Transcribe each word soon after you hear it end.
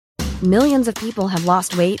Millions of people have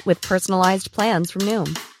lost weight with personalized plans from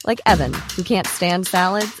Noom. Like Evan, who can't stand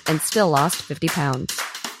salads and still lost 50 pounds.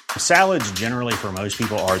 Salads generally for most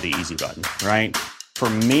people are the easy button, right? For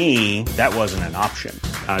me, that wasn't an option.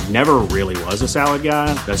 I never really was a salad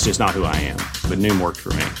guy. That's just not who I am. But Noom worked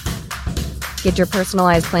for me. Get your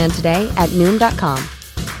personalized plan today at Noom.com.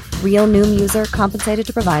 Real Noom user compensated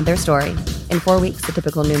to provide their story. In 4 weeks, the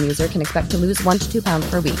typical Noom user can expect to lose 1 to 2 pounds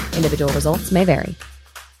per week. Individual results may vary.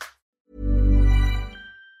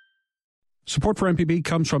 Support for MPB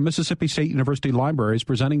comes from Mississippi State University Libraries,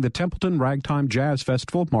 presenting the Templeton Ragtime Jazz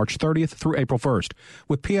Festival March 30th through April 1st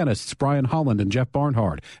with pianists Brian Holland and Jeff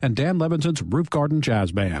Barnhart and Dan Levinson's Roof Garden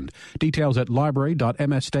Jazz Band. Details at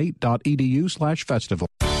library.msstate.edu/festival.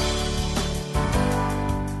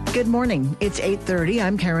 Good morning. It's 8:30.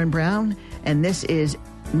 I'm Karen Brown, and this is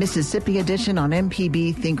Mississippi Edition on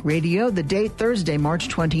MPB Think Radio, the date Thursday, March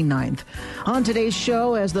 29th. On today's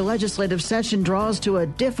show, as the legislative session draws to a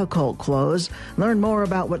difficult close, learn more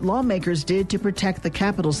about what lawmakers did to protect the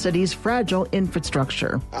capital city's fragile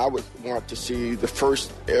infrastructure. I would want to see the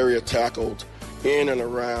first area tackled in and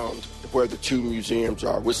around where the two museums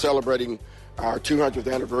are. We're celebrating our 200th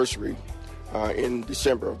anniversary in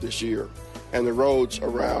December of this year. And the roads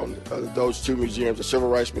around those two museums, the Civil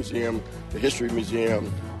Rights Museum, the History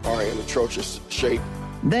Museum, are in atrocious shape.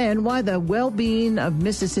 Then, why the well-being of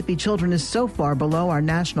Mississippi children is so far below our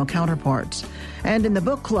national counterparts. And in the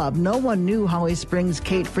book club, no one knew Holly Springs'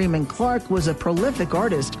 Kate Freeman Clark was a prolific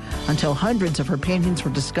artist until hundreds of her paintings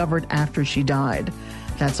were discovered after she died.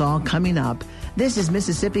 That's all coming up. This is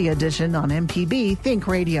Mississippi Edition on MPB Think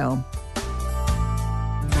Radio.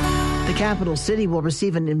 The capital city will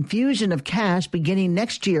receive an infusion of cash beginning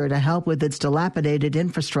next year to help with its dilapidated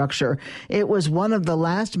infrastructure. It was one of the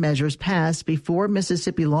last measures passed before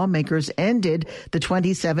Mississippi lawmakers ended the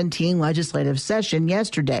 2017 legislative session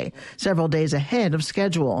yesterday, several days ahead of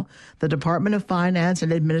schedule. The Department of Finance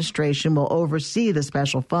and Administration will oversee the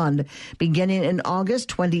special fund. Beginning in August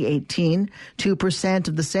 2018, 2%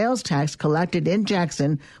 of the sales tax collected in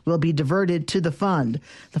Jackson will be diverted to the fund.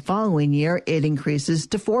 The following year, it increases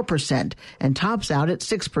to 4%. And tops out at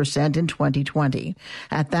 6% in 2020.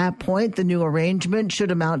 At that point, the new arrangement should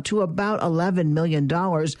amount to about $11 million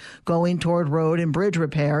going toward road and bridge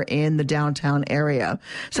repair in the downtown area.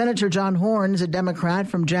 Senator John Horn is a Democrat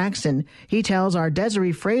from Jackson. He tells our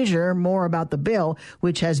Desiree Frazier more about the bill,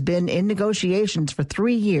 which has been in negotiations for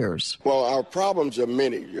 3 years. Well, our problems are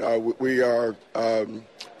many. We are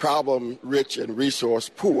problem-rich and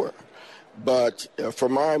resource-poor. But for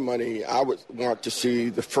my money, I would want to see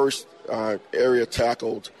the first area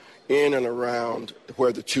tackled in and around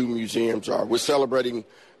where the two museums are. We're celebrating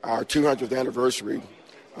our 200th anniversary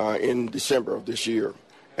in December of this year.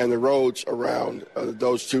 And the roads around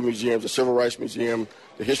those two museums, the Civil Rights Museum,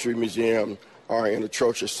 the History Museum, are in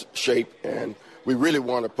atrocious shape. And we really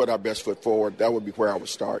want to put our best foot forward. That would be where I would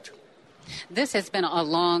start. This has been a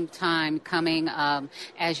long time coming.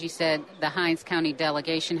 As you said, the Hinds County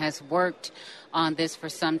delegation has worked on this for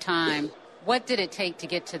some time. What did it take to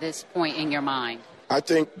get to this point in your mind? I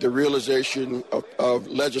think the realization of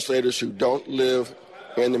legislators who don't live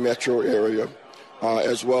in the metro area,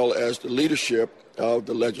 as well as the leadership of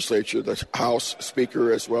the legislature, the House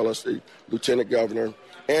Speaker, as well as the Lieutenant Governor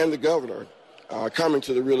and the Governor, coming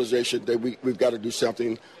to the realization that we've got to do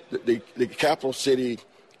something. The capital city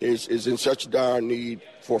is in such dire need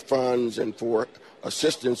for funds and for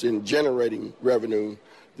assistance in generating revenue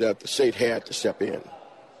that the state had to step in.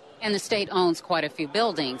 And the state owns quite a few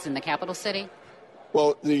buildings in the capital city?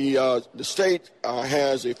 Well, the state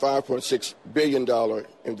has a $5.6 billion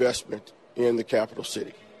investment in the capital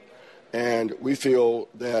city. And we feel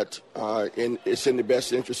that it's in the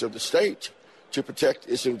best interest of the state to protect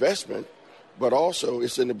its investment, but also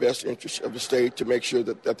it's in the best interest of the state to make sure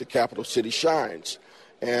that the capital city shines.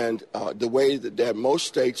 And the way that most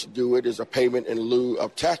states do it is a payment in lieu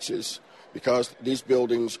of taxes, because these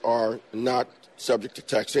buildings are not subject to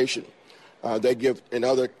taxation. They give, in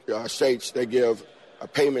other states, they give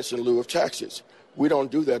payments in lieu of taxes. We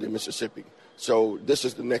don't do that in Mississippi. So this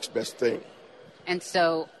is the next best thing. And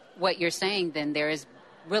so what you're saying, then, there has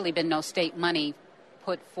really been no state money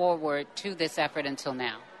put forward to this effort until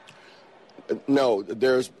now? No,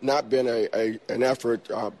 there's not been an effort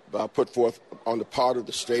put forth on the part of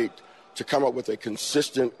the state to come up with a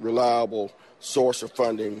consistent, reliable source of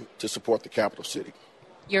funding to support the capital city.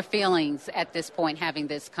 Your feelings at this point having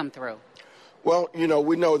this come through? Well,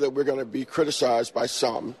 we know that we're going to be criticized by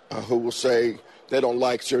some who will say they don't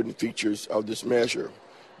like certain features of this measure.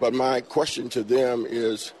 But my question to them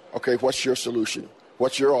is, okay, what's your solution?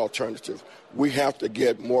 What's your alternative? We have to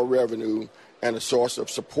get more revenue and a source of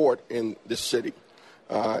support in this city.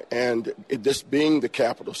 And this being the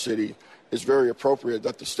capital city, it's very appropriate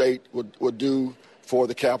that the state would do for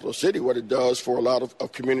the capital city what it does for a lot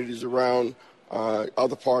of communities around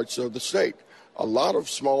other parts of the state. A lot of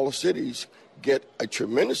smaller cities get a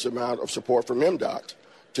tremendous amount of support from MDOT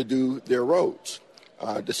to do their roads.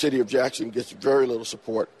 The city of Jackson gets very little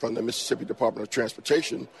support from the Mississippi Department of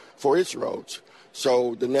Transportation for its roads.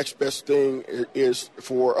 So the next best thing is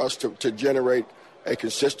for us to generate a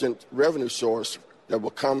consistent revenue source that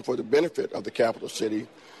will come for the benefit of the capital city.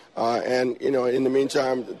 And, in the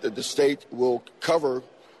meantime, the state will cover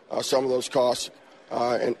some of those costs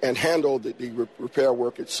and handle the repair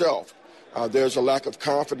work itself. There's a lack of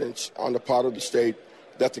confidence on the part of the state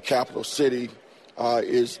that the capital city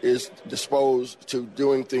is disposed to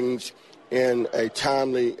doing things in a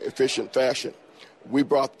timely, efficient fashion. We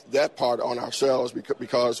brought that part on ourselves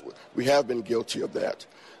because we have been guilty of that.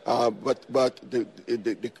 But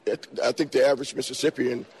I think the average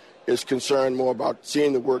Mississippian is concerned more about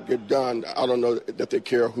seeing the work get done. I don't know that they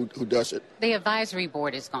care who does it. The advisory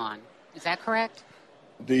board is gone. Is that correct?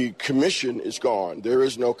 The commission is gone. There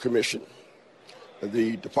is no commission.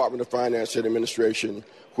 The Department of Finance and Administration,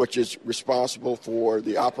 which is responsible for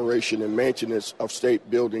the operation and maintenance of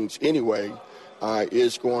state buildings anyway,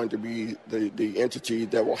 is going to be the entity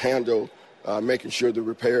that will handle making sure the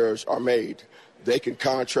repairs are made. They can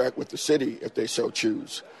contract with the city if they so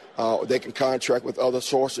choose. They can contract with other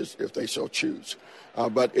sources if they so choose.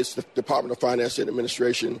 But it's the Department of Finance and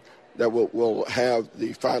Administration that will have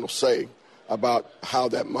the final say about how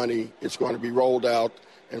that money is going to be rolled out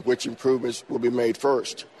and which improvements will be made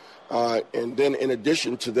first. And then in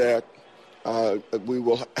addition to that, we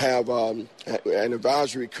will have an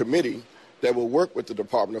advisory committee that will work with the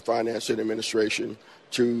Department of Finance and Administration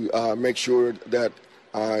to make sure that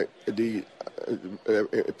the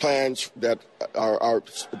plans that are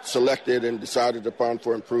selected and decided upon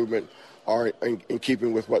for improvement are in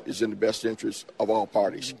keeping with what is in the best interest of all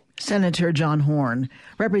parties. Senator John Horhn.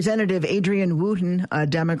 Representative Adrienne Wooten, a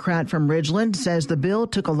Democrat from Ridgeland, says the bill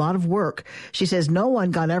took a lot of work. She says no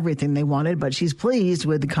one got everything they wanted, but she's pleased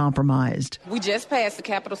with the compromise. We just passed the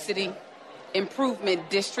Capital City Improvement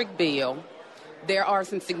District bill. There are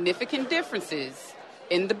some significant differences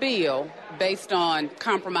in the bill based on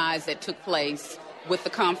compromise that took place with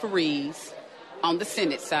the conferees on the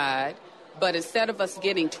Senate side. But instead of us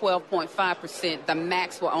getting 12.5%, the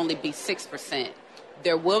max will only be 6%.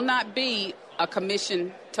 There will not be a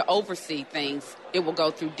commission to oversee things. It will go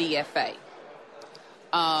through DFA.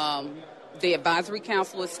 The advisory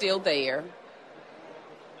council is still there.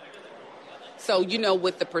 So,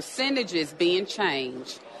 with the percentages being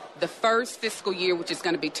changed, the first fiscal year, which is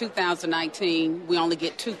going to be 2019, we only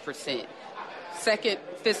get 2%. Second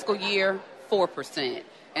fiscal year, 4%.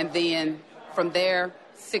 And then from there,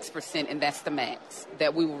 6%, and that's the max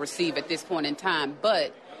that we will receive at this point in time.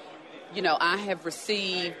 But, I have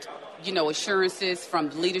received, assurances from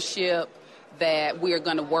leadership that we are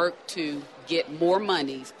going to work to get more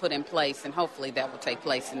monies put in place, and hopefully that will take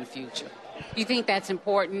place in the future. You think that's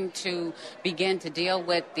important to begin to deal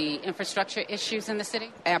with the infrastructure issues in the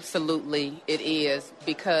city? Absolutely, it is,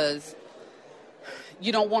 because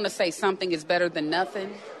you don't want to say something is better than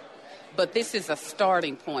nothing, but this is a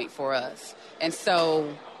starting point for us. And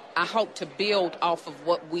so I hope to build off of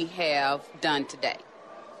what we have done today.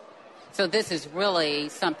 So this is really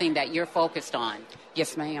something that you're focused on?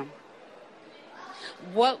 Yes, ma'am.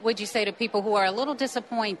 What would you say to people who are a little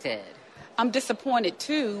disappointed? I'm disappointed,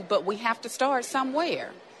 too, but we have to start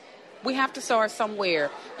somewhere. We have to start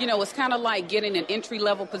somewhere. It's kind of like getting an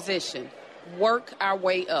entry-level position. Work our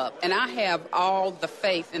way up. And I have all the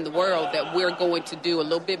faith in the world that we're going to do a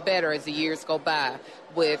little bit better as the years go by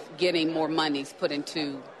with getting more monies put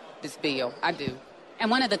into this bill. I do. And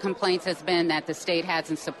one of the complaints has been that the state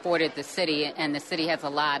hasn't supported the city, and the city has a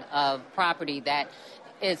lot of property that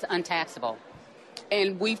is untaxable.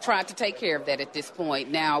 And we've tried to take care of that at this point.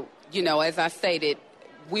 Now, as I stated,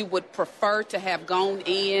 we would prefer to have gone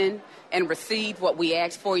in and received what we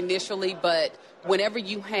asked for initially, but whenever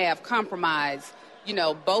you have compromise,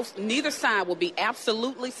 neither side will be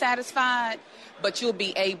absolutely satisfied, but you'll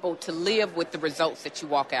be able to live with the results that you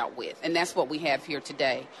walk out with. And that's what we have here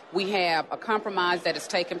today. We have a compromise that has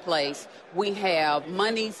taken place. We have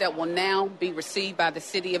monies that will now be received by the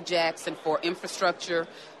city of Jackson for infrastructure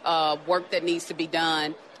work that needs to be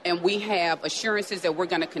done. And we have assurances that we're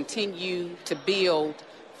going to continue to build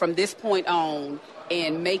from this point on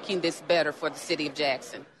and making this better for the city of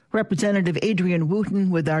Jackson. Representative Adrian Wooten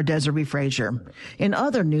with our Desiree Frazier. In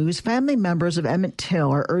other news, family members of Emmett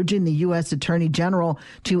Till are urging the U.S. Attorney General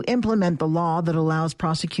to implement the law that allows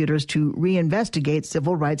prosecutors to reinvestigate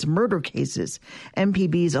civil rights murder cases.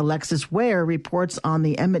 MPB's Alexis Ware reports on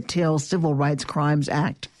the Emmett Till Civil Rights Crimes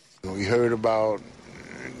Act. We heard about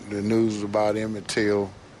the news about Emmett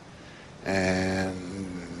Till, and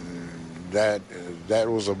that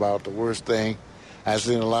was about the worst thing. I've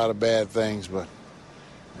seen a lot of bad things, but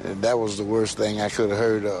that was the worst thing I could have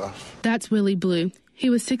heard of. That's Willie Blue. He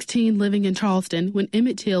was 16 living in Charleston when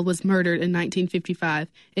Emmett Till was murdered in 1955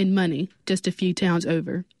 in Money, just a few towns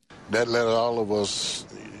over. That let all of us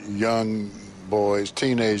young boys,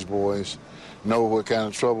 teenage boys, know what kind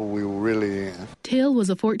of trouble we were really in. Till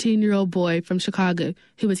was a 14-year-old boy from Chicago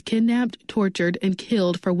who was kidnapped, tortured, and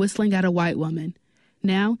killed for whistling at a white woman.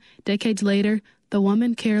 Now, decades later, the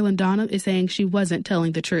woman, Carolyn Donham, is saying she wasn't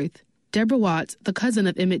telling the truth. Deborah Watts, the cousin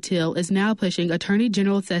of Emmett Till, is now pushing Attorney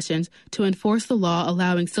General Sessions to enforce the law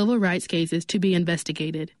allowing civil rights cases to be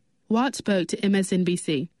investigated. Watts spoke to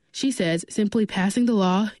MSNBC. She says simply passing the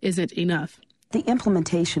law isn't enough. The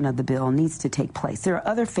implementation of the bill needs to take place. There are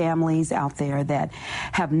other families out there that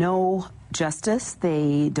have no justice.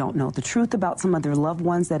 They don't know the truth about some of their loved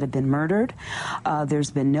ones that have been murdered. There's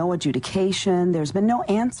been no adjudication. There's been no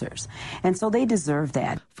answers. And so they deserve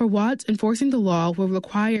that. For Watts, enforcing the law will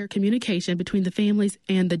require communication between the families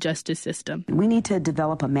and the justice system. We need to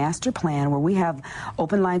develop a master plan where we have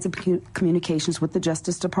open lines of communications with the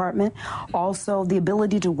Justice Department, also the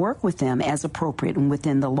ability to work with them as appropriate and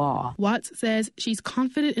within the law. Watts says she's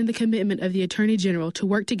confident in the commitment of the Attorney General to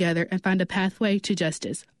work together and find a pathway to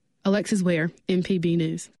justice. Alexis Ware, MPB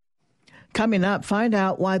News. Coming up, find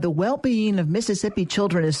out why the well-being of Mississippi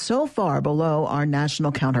children is so far below our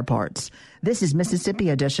national counterparts. This is Mississippi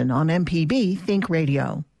Edition on MPB Think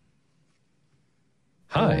Radio.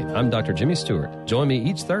 Hi, I'm Dr. Jimmy Stewart. Join me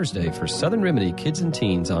each Thursday for Southern Remedy Kids and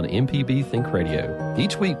Teens on MPB Think Radio.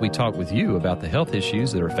 Each week we talk with you about the health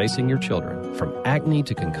issues that are facing your children, from acne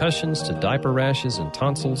to concussions to diaper rashes and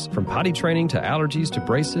tonsils, from potty training to allergies to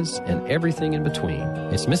braces, and everything in between.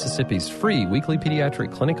 It's Mississippi's free weekly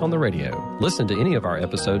pediatric clinic on the radio. Listen to any of our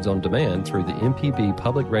episodes on demand through the MPB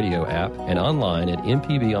Public Radio app and online at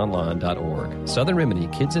mpbonline.org. Southern Remedy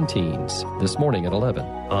Kids and Teens, this morning at 11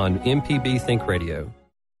 on MPB Think Radio.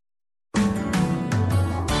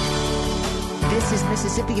 This is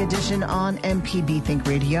Mississippi Edition on MPB Think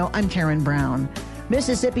Radio. I'm Karen Brown.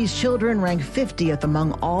 Mississippi's children rank 50th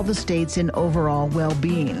among all the states in overall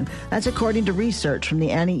well-being. That's according to research from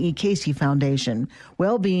the Annie E. Casey Foundation.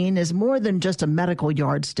 Well-being is more than just a medical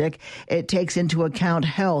yardstick. It takes into account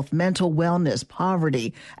health, mental wellness,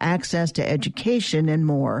 poverty, access to education, and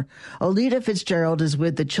more. Olita Fitzgerald is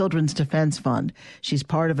with the Children's Defense Fund. She's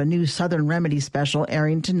part of a new Southern Remedy special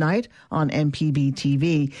airing tonight on MPB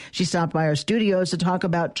TV. She stopped by our studios to talk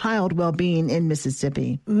about child well-being in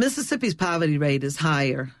Mississippi. Mississippi's poverty rate is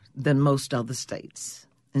higher than most other states,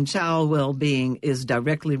 and child well-being is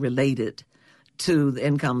directly related to the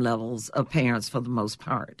income levels of parents for the most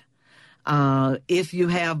part. If you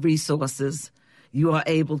have resources, you are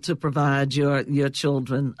able to provide your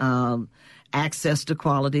children access to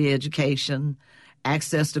quality education,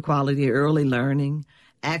 access to quality early learning,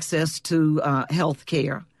 access to health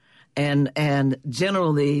care, and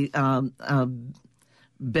generally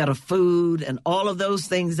better food and all of those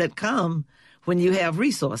things that come when you have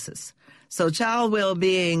resources. So child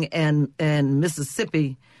well-being in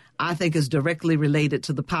Mississippi, I think, is directly related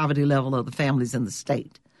to the poverty level of the families in the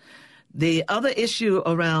state. The other issue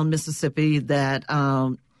around Mississippi that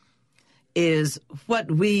is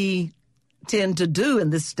what we tend to do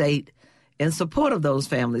in this state in support of those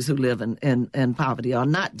families who live in poverty or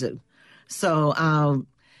not do. So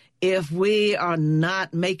if we are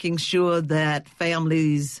not making sure that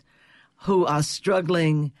families who are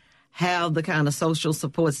struggling have the kind of social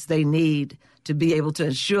supports they need to be able to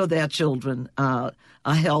ensure their children a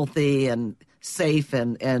healthy and safe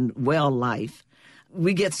and well life,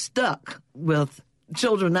 we get stuck with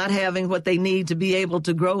children not having what they need to be able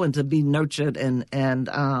to grow and to be nurtured and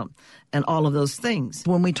all of those things.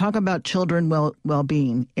 When we talk about children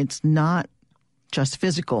well-being, it's not just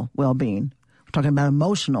physical well-being. We're talking about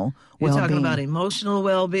emotional well-being. You're talking about emotional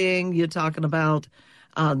well-being. You're talking about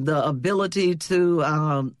the ability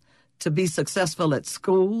to be successful at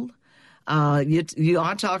school. You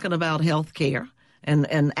are talking about health care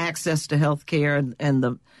and access to health care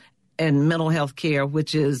and mental health care,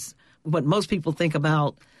 which is what most people think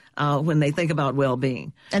about when they think about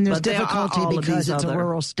well-being. And there's difficulty because it's a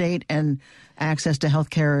rural state and access to health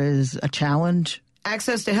care is a challenge.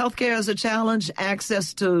 Access to health care is a challenge.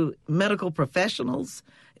 Access to medical professionals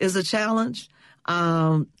is a challenge.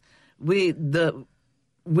 We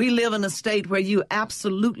live in a state where you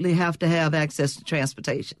absolutely have to have access to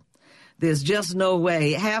transportation. There's just no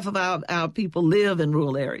way. Half of our people live in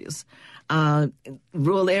rural areas.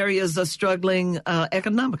 Rural areas are struggling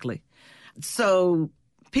economically. So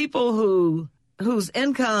people whose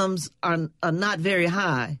incomes are not very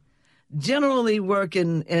high generally work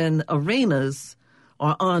in arenas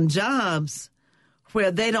or on jobs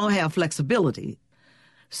where they don't have flexibility.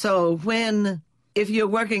 So if you're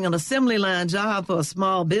working an assembly line job for a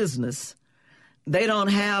small business, they don't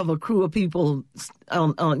have a crew of people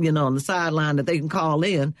on the sideline that they can call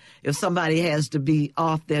in if somebody has to be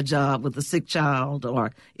off their job with a sick child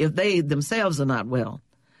or if they themselves are not well.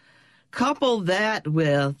 Couple that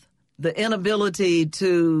with the inability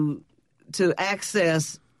to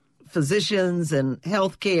access physicians and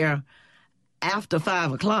health care after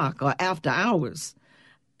 5 o'clock or after hours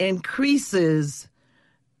increases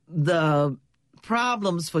the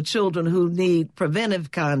problems for children who need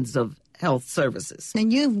preventive kinds of health services.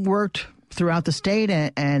 And you've worked throughout the state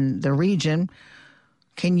and the region.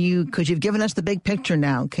 Because you've given us the big picture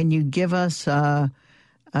now, can you give us a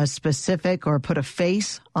specific or put a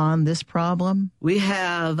face on this problem? We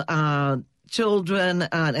have children,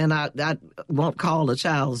 and I won't call a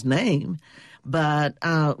child's name, but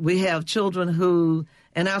we have children who,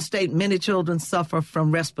 in our state, many children suffer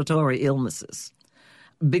from respiratory illnesses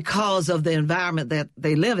because of the environment that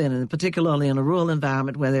they live in, and particularly in a rural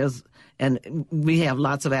environment where we have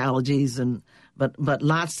lots of allergies but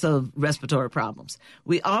lots of respiratory problems.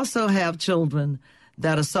 We also have children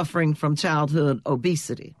that are suffering from childhood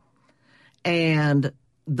obesity. And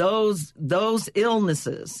those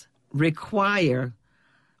illnesses require,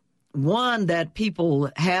 one, that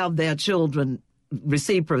people have their children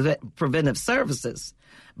receive preventive services,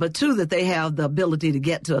 but two, that they have the ability to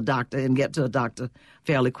get to a doctor and get to a doctor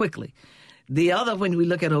fairly quickly. The other, when we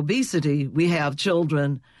look at obesity, we have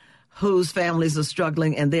children whose families are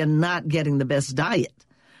struggling and they're not getting the best diet.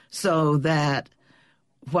 So that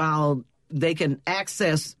while they can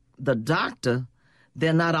access the doctor,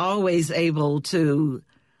 they're not always able to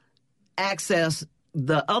access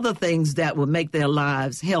the other things that will make their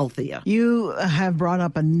lives healthier. You have brought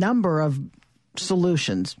up a number of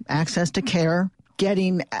solutions: access to care,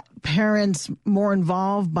 getting parents more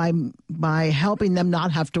involved by helping them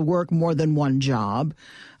not have to work more than one job,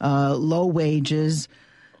 low wages.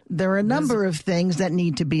 There are a number of things that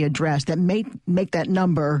need to be addressed that make that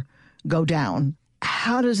number go down.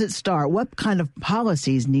 How does it start? What kind of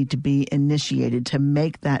policies need to be initiated to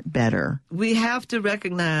make that better? We have to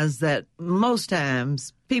recognize that most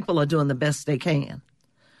times people are doing the best they can.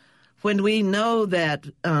 When we know that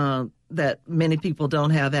many people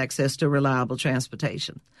don't have access to reliable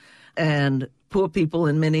transportation and poor people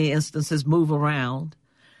in many instances move around,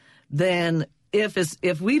 then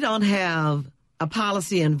if we don't have a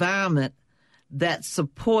policy environment that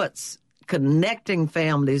supports connecting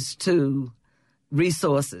families to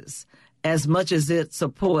resources as much as it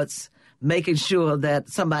supports making sure that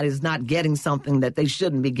somebody's not getting something that they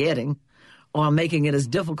shouldn't be getting or making it as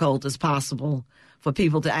difficult as possible for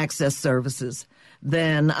people to access services,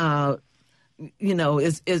 then,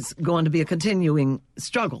 it's going to be a continuing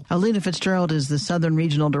struggle. Alina Fitzgerald is the Southern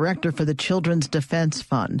Regional Director for the Children's Defense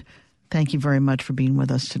Fund. Thank you very much for being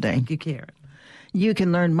with us today. Thank you, Karen. You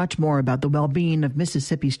can learn much more about the well-being of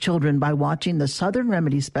Mississippi's children by watching the Southern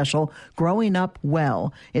Remedy special, Growing Up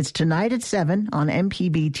Well. It's tonight at 7 on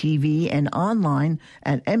MPB TV and online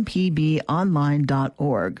at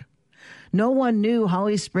mpbonline.org. No one knew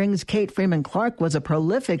Holly Springs' Kate Freeman Clark was a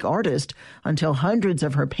prolific artist until hundreds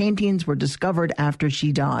of her paintings were discovered after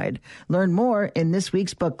she died. Learn more in this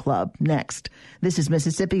week's book club next. This is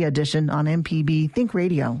Mississippi Edition on MPB Think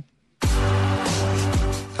Radio.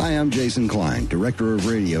 Hi, I'm Jason Klein, Director of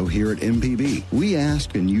Radio here at MPB. We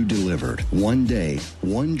asked and you delivered. One day,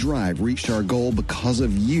 one drive reached our goal because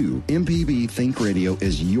of you. MPB Think Radio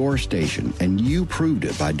is your station, and you proved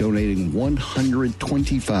it by donating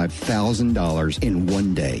 $125,000 in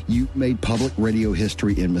one day. You made public radio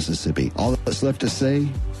history in Mississippi. All that's left to say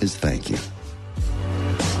is thank you.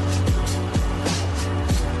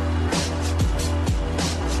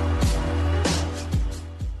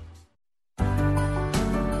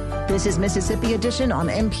 This is Mississippi Edition on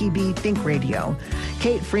MPB Think Radio.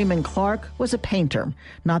 Kate Freeman Clark was a painter.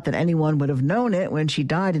 Not that anyone would have known it when she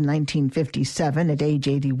died in 1957 at age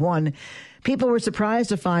 81. People were surprised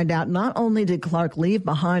to find out not only did Clark leave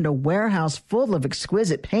behind a warehouse full of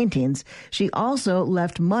exquisite paintings, she also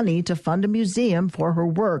left money to fund a museum for her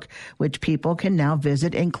work, which people can now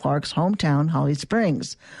visit in Clark's hometown, Holly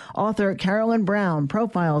Springs. Author Carolyn Brown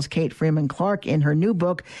profiles Kate Freeman Clark in her new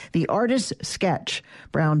book, The Artist's Sketch.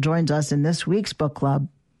 Brown joins us in this week's book club.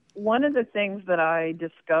 One of the things that I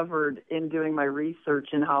discovered in doing my research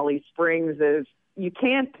in Holly Springs is you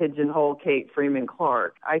can't pigeonhole Kate Freeman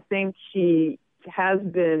Clark. I think she has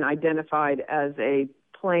been identified as a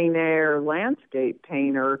plein air landscape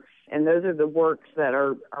painter, and those are the works that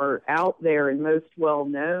are out there and most well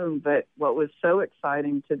known. But what was so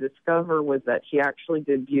exciting to discover was that she actually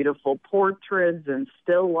did beautiful portraits and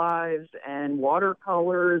still lives and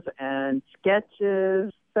watercolors and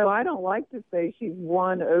sketches. So I don't like to say she's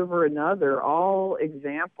one over another. All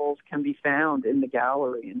examples can be found in the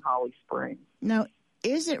gallery in Holly Springs. Now,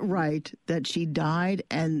 is it right that she died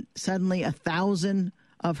and suddenly 1,000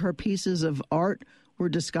 of her pieces of art were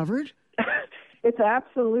discovered? It's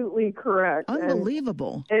absolutely correct.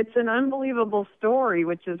 Unbelievable. And it's an unbelievable story,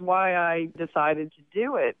 which is why I decided to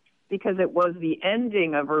do it, because it was the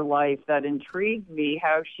ending of her life that intrigued me,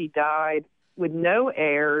 how she died with no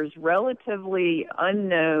heirs, relatively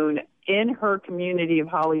unknown in her community of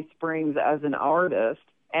Holly Springs as an artist.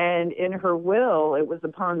 And in her will, it was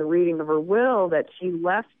upon the reading of her will that she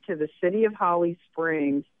left to the city of Holly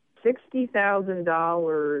Springs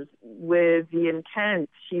 $60,000 with the intent,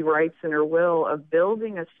 she writes in her will, of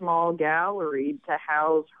building a small gallery to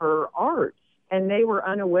house her art. And they were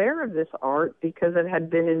unaware of this art because it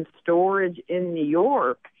had been in storage in New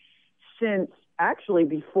York since actually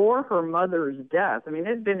before her mother's death. I mean, it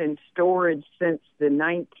had been in storage since the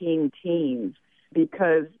 19-teens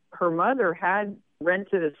because her mother had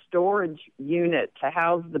rented a storage unit to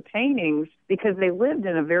house the paintings because they lived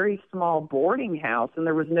in a very small boarding house and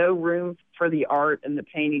there was no room for the art and the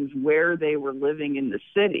paintings where they were living in the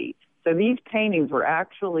city. So these paintings were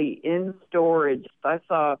actually in storage. I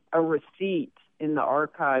saw a receipt in the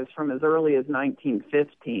archives from as early as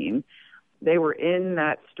 1915. They were in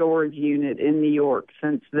that storage unit in New York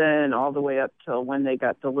since then, all the way up till when they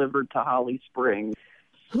got delivered to Holly Springs.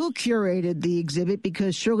 Who curated the exhibit?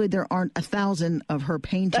 Because surely there aren't 1,000 of her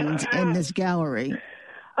paintings in this gallery.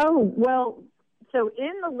 Oh, well, so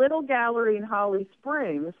in the little gallery in Holly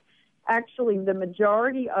Springs, actually the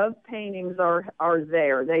majority of paintings are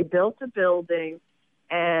there. They built a building,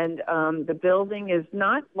 and the building is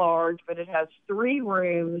not large, but it has 3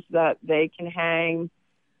 rooms that they can hang,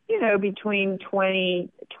 between 20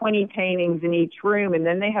 paintings in each room. And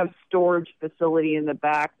then they have storage facility in the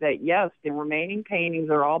back that, yes, the remaining paintings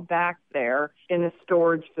are all back there in a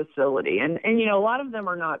storage facility. And a lot of them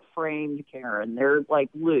are not framed, Karen. They're like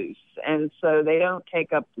loose. And so they don't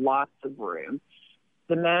take up lots of room.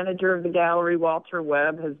 The manager of the gallery, Walter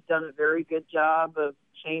Webb, has done a very good job of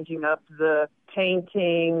changing up the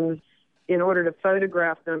paintings. In order to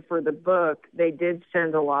photograph them for the book, they did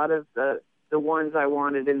send a lot of the ones I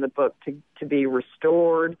wanted in the book to be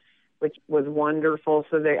restored, which was wonderful.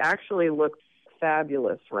 So they actually look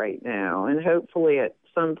fabulous right now. And hopefully at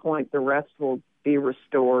some point the rest will be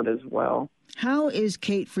restored as well. How is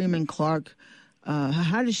Kate Freeman Clark,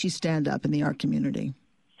 how does she stand up in the art community?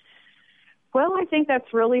 Well, I think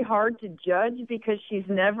that's really hard to judge because she's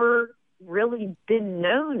never really been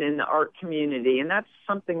known in the art community. And that's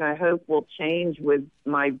something I hope will change with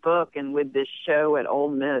my book and with this show at Ole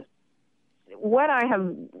Miss. What I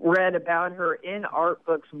have read about her in art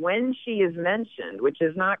books when she is mentioned, which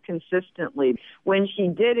is not consistently, when she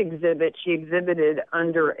did exhibit, she exhibited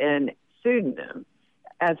under an pseudonym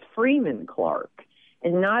as Freeman Clark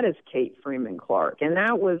and not as Kate Freeman Clark. And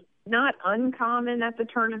that was not uncommon at the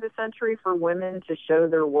turn of the century for women to show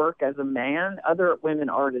their work as a man. Other women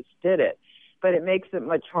artists did it. But it makes it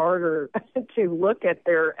much harder to look at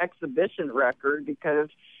their exhibition record because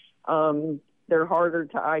they're harder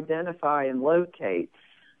to identify and locate.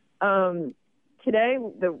 Today,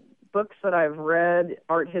 the books that I've read,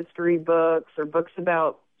 art history books or books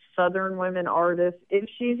about Southern women artists, if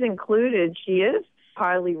she's included, she is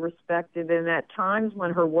highly respected. And at times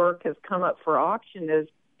when her work has come up for auction,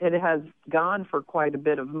 it has gone for quite a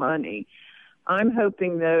bit of money. I'm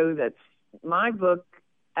hoping, though, that my book,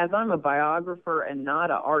 as I'm a biographer and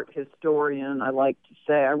not an art historian, I like to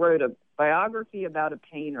say, I wrote a biography about a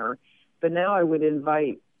painter, but now I would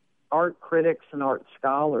invite art critics and art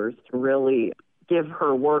scholars to really give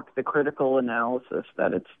her work the critical analysis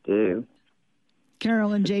that it's due.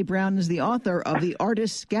 Carolyn J. Brown is the author of The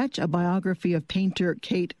Artist's Sketch, a biography of painter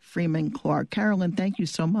Kate Freeman Clarke. Carolyn, thank you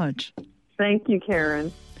so much. Thank you,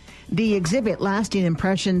 Karen. The exhibit, Lasting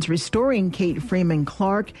Impressions, Restoring Kate Freeman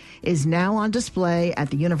Clarke, is now on display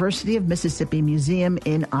at the University of Mississippi Museum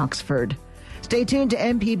in Oxford. Stay tuned to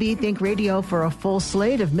MPB Think Radio for a full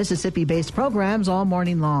slate of Mississippi-based programs all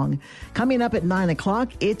morning long. Coming up at 9 o'clock,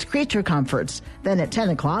 it's Creature Comforts. Then at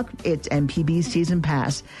 10 o'clock, it's MPB Season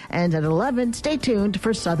Pass. And at 11, stay tuned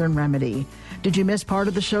for Southern Remedy. Did you miss part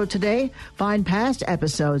of the show today? Find past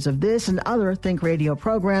episodes of this and other Think Radio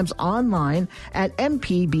programs online at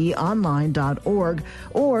mpbonline.org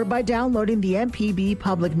or by downloading the MPB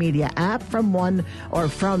Public Media app from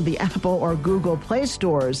the Apple or Google Play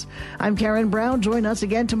stores. I'm Karen Brown. Join us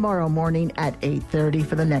again tomorrow morning at 8:30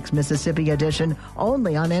 for the next Mississippi edition,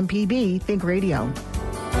 only on MPB Think Radio.